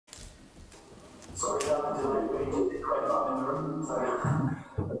Okay.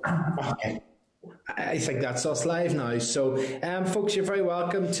 I think that's us live now. So, folks, you're very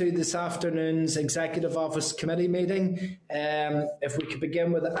welcome to this afternoon's Executive Office Committee meeting. If we could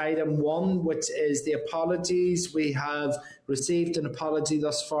begin with item 1, which is the apologies. We have received an apology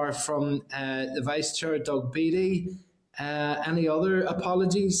thus far from the Vice Chair, Doug Beattie. Any other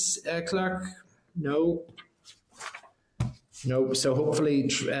apologies, Clerk? No. No. So hopefully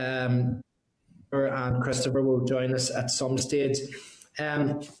and Christopher will join us at some stage.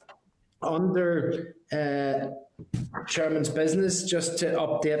 Under Chairman's business, just to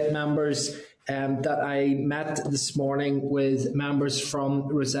update members that I met this morning with members from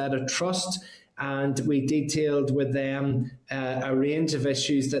Rosetta Trust, and we detailed with them a range of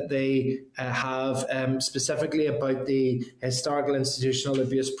issues that they have, specifically about the historical institutional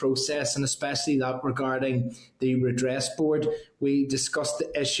abuse process, and especially that regarding the redress board. We discussed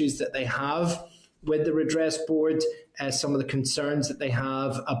the issues that they have with the redress board, some of the concerns that they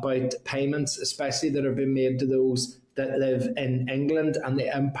have about payments, especially that are being made to those that live in England and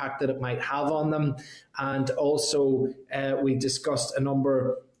the impact that it might have on them. And also we discussed a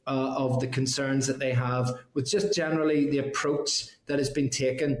number of the concerns that they have with just generally the approach that has been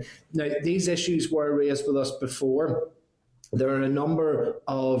taken. Now, these issues were raised with us before. There are a number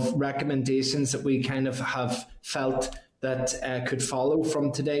of recommendations that we kind of have felt that could follow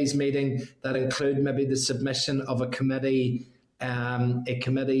from today's meeting, that include maybe the submission of a committee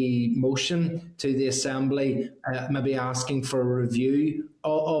motion to the Assembly, maybe asking for a review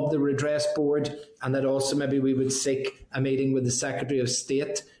of the redress board, and that also maybe we would seek a meeting with the Secretary of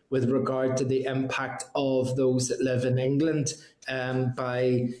State with regard to the impact of those that live in England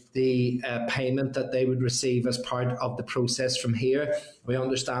by the payment that they would receive as part of the process from here. We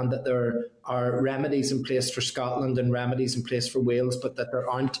understand that there are remedies in place for Scotland and remedies in place for Wales, but that there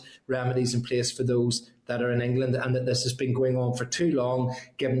aren't remedies in place for those that are in England, and that this has been going on for too long,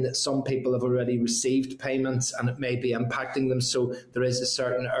 given that some people have already received payments and it may be impacting them. So there is a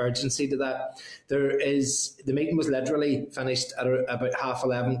certain urgency to that. The meeting was literally finished at about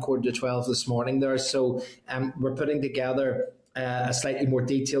 11:30, 11:45 this morning there. So we're putting together a slightly more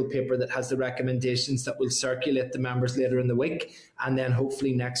detailed paper that has the recommendations that will circulate to members later in the week, and then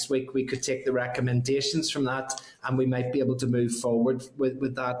hopefully next week we could take the recommendations from that and we might be able to move forward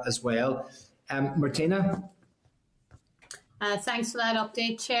with that as well. Martina? Thanks for that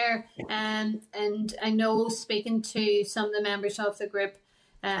update, Chair. And I know, speaking to some of the members of the group,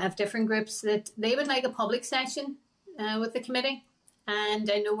 of different groups, that they would like a public session with the committee.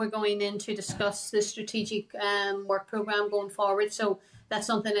 And I know we're going in to discuss the strategic work programme going forward. So that's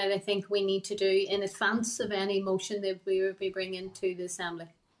something that I think we need to do in advance of any motion that we will be bringing to the Assembly.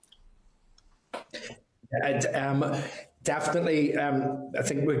 Definitely, I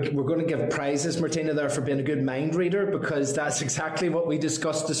think we're going to give prizes, Martina, there for being a good mind reader, because that's exactly what we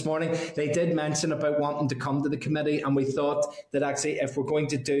discussed this morning. They did mention about wanting to come to the committee, and we thought that actually if we're going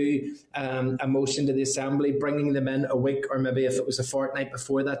to do a motion to the Assembly, bringing them in a week or maybe if it was a fortnight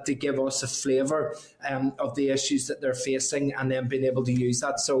before that to give us a flavour of the issues that they're facing and then being able to use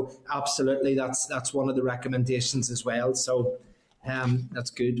that. So absolutely, that's one of the recommendations as well. So that's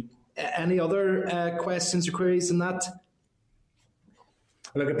good. Any other questions or queries on that?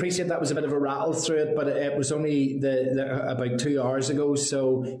 Look, I appreciate that was a bit of a rattle through it, but it was only about 2 hours ago,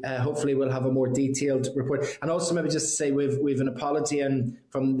 so hopefully we'll have a more detailed report. And also maybe just to say we've an apology in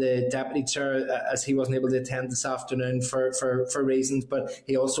from the Deputy Chair, as he wasn't able to attend this afternoon for reasons, but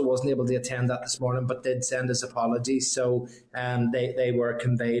he also wasn't able to attend that this morning, but did send his apologies, so they were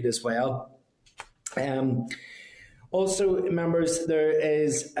conveyed as well. Also, members, there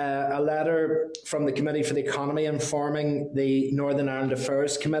is a letter from the Committee for the Economy informing the Northern Ireland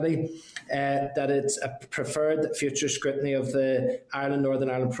Affairs Committee that it's preferred that future scrutiny of the Ireland-Northern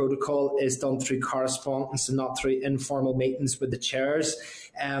Ireland Protocol is done through correspondence and not through informal meetings with the chairs.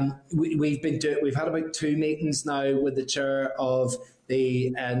 We've had about 2 meetings now with the chair of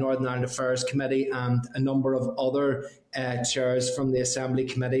the Northern Ireland Affairs Committee and a number of other chairs from the Assembly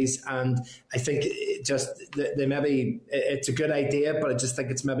committees, and I think it's a good idea, but I just think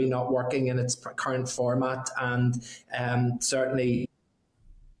it's maybe not working in its current format, and certainly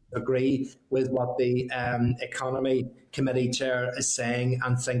agree with what the Economy Committee Chair is saying,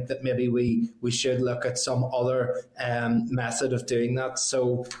 and think that maybe we should look at some other method of doing that.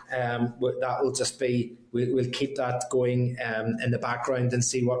 So that will just be, we'll keep that going in the background and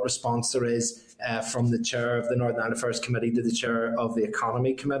see what response there is from the Chair of the Northern Ireland Affairs Committee to the Chair of the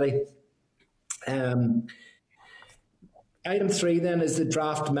Economy Committee. Item 3 then is the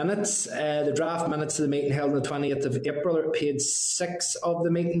draft minutes. The draft minutes of the meeting held on the 20th of April are at page 6 of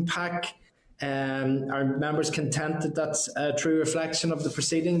the meeting pack. Are members content that that's a true reflection of the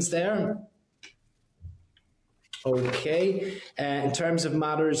proceedings there? Okay. In terms of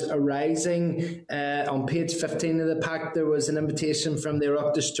matters arising, on page 15 of the pack, there was an invitation from the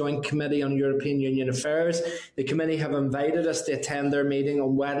Oireachtas Joint Committee on European Union Affairs. The committee have invited us to attend their meeting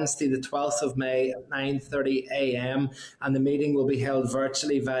on Wednesday, the 12th of May at 9:30 a.m. and the meeting will be held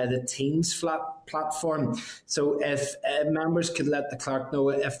virtually via the Teams platform. So if members could let the clerk know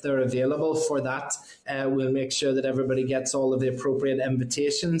if they're available for that, we'll make sure that everybody gets all of the appropriate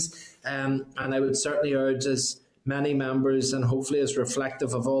invitations. And I would certainly urge as many members, and hopefully is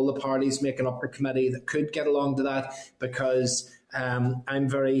reflective of all the parties making up the committee, that could get along to that, because I'm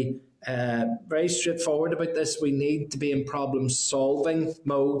very straightforward about this. We need to be in problem solving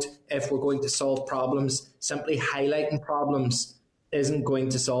mode if we're going to solve problems. Simply highlighting problems isn't going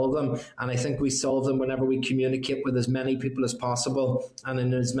to solve them, and I think we solve them whenever we communicate with as many people as possible and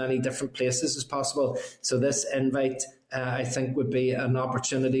in as many different places as possible. So this invite, I think, would be an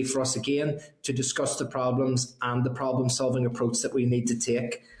opportunity for us again to discuss the problems and the problem-solving approach that we need to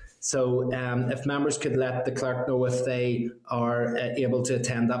take. So if members could let the clerk know if they are able to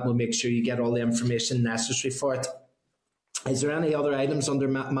attend that, we'll make sure you get all the information necessary for it. Is there any other items under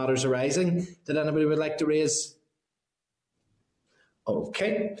matters arising that anybody would like to raise?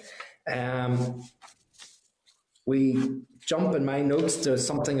 Okay. We jump in my notes to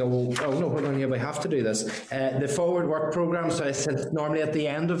something. Oh no, hold on here. We have to do this. The forward work programme. So I said normally at the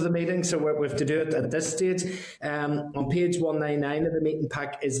end of the meeting, so we have to do it at this stage. On page 199 of the meeting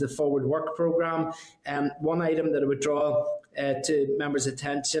pack is the forward work programme. One item that I would draw to members'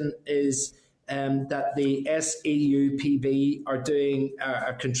 attention is that the SEUPB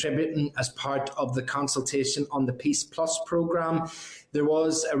are contributing as part of the consultation on the Peace Plus programme. There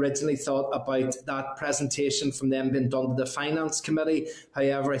was originally thought about that presentation from them being done to the Finance Committee.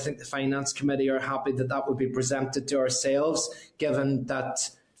 However, I think the Finance Committee are happy that that would be presented to ourselves, given that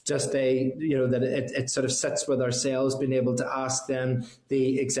it sort of sits with ourselves, being able to ask then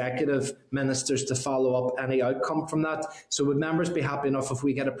the executive ministers to follow up any outcome from that. So would members be happy enough if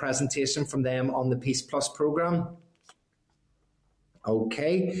we get a presentation from them on the Peace Plus programme?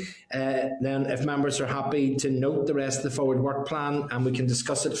 Okay, then if members are happy to note the rest of the forward work plan, and we can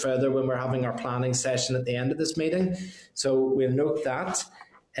discuss it further when we're having our planning session at the end of this meeting. So we'll note that.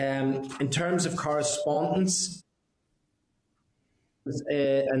 In terms of correspondence,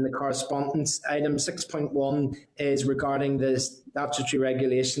 and the correspondence, item 6.1 is regarding the Statutory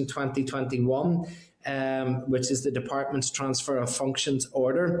Regulation 2021, which is the Department's Transfer of Functions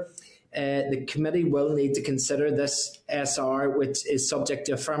Order. The committee will need to consider this SR, which is subject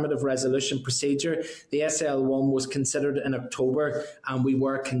to affirmative resolution procedure. The SL1 was considered in October and we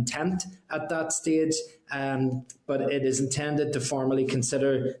were content at that stage, but it is intended to formally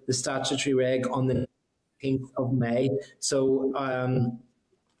consider the statutory reg on the 19th of May. So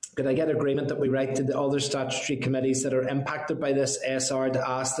could I get agreement that we write to the other statutory committees that are impacted by this SR to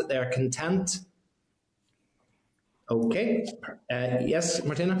ask that they are content? Okay. Yes,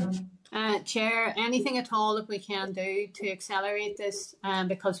 Martina? Chair, anything at all that we can do to accelerate this,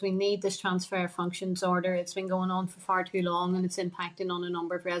 because we need this transfer of functions order. It's been going on for far too long and it's impacting on a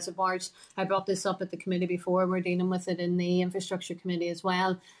number of reservoirs. I brought this up at the committee before. We're dealing with it in the Infrastructure Committee as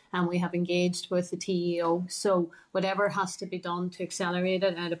well, and we have engaged with the TEO. So whatever has to be done to accelerate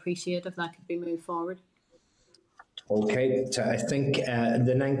it, I'd appreciate if that could be moved forward. Okay, so I think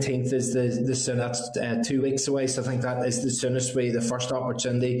the 19th is the soonest, that's 2 weeks away, so I think that is the soonest way, the first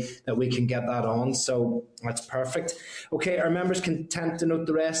opportunity that we can get that on, so that's perfect. Okay, are members content to note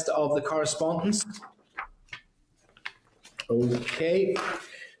the rest of the correspondence? Okay,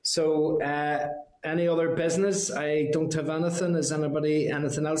 so any other business? I don't have anything. Is anybody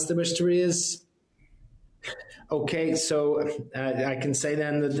anything else they wish to raise? Okay, so I can say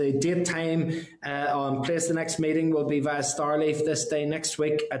then that the date, time, place the next meeting will be via Starleaf this day next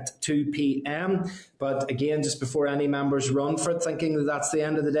week at 2 p.m. But again, just before any members run for it, thinking that that's the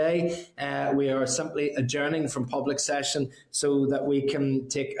end of the day, we are simply adjourning from public session so that we can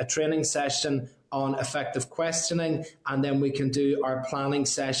take a training session on effective questioning, and then we can do our planning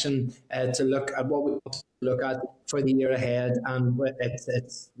session to look at what we want to look at for the year ahead, and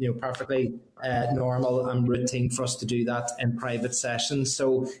it's perfectly normal and routine for us to do that in private sessions.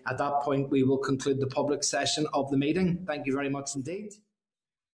 So at that point we will conclude the public session of the meeting. Thank you very much indeed.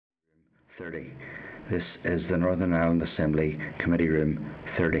 30. This is the Northern Ireland Assembly Committee Room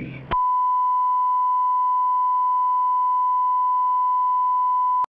 30.